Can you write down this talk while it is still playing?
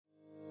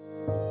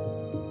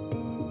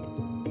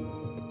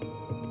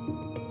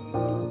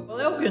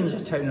Elgin's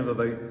a town of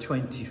about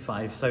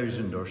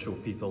 25,000 or so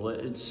people.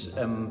 It's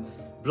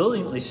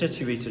brilliantly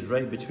situated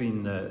right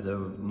between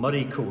the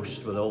Murray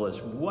coast with all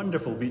its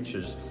wonderful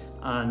beaches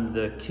and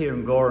the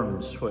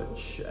Cairngorms,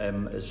 which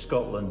is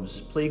Scotland's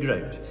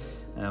playground.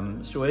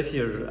 So if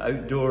you're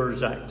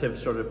outdoors, active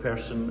sort of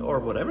person, or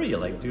whatever you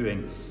like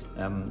doing,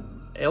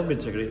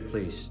 Elgin's a great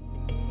place.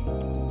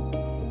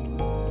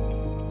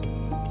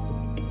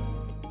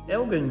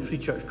 Elgin Free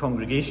Church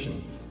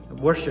congregation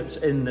worships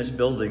in this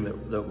building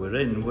that we're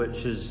in,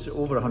 which is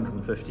over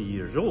 150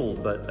 years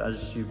old, but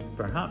as you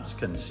perhaps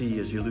can see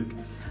as you look,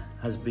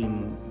 has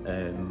been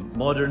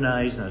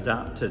modernised and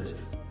adapted.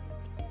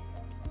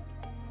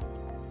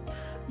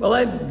 Well,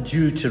 I'm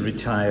due to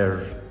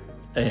retire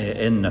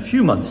in a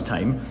few months'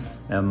 time,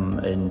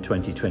 in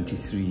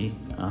 2023,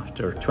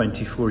 after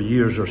 24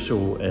 years or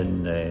so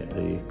in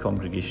the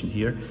congregation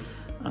here.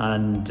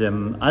 And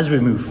as we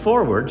move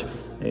forward,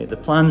 the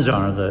plans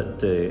are that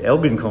the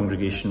Elgin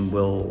congregation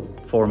will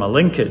form a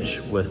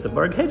linkage with the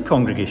Burghead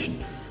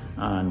congregation,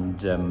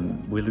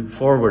 and we look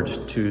forward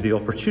to the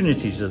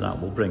opportunities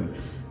that will bring.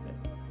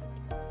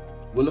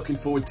 We're looking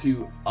forward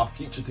to our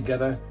future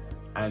together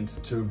and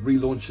to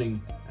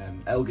relaunching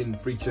Elgin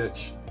Free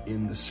Church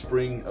in the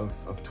spring of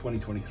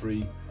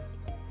 2023.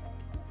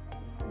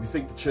 We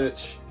think the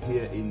church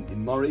here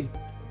in Moray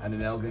and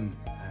in Elgin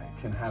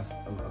can have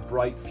a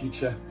bright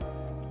future,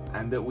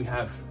 and that we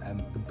have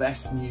the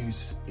best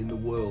news in the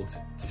world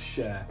to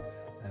share,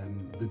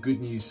 the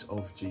good news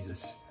of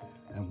Jesus.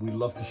 And we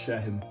love to share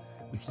him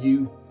with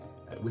you,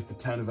 with the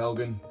town of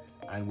Elgin,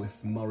 and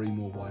with Moray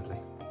more widely.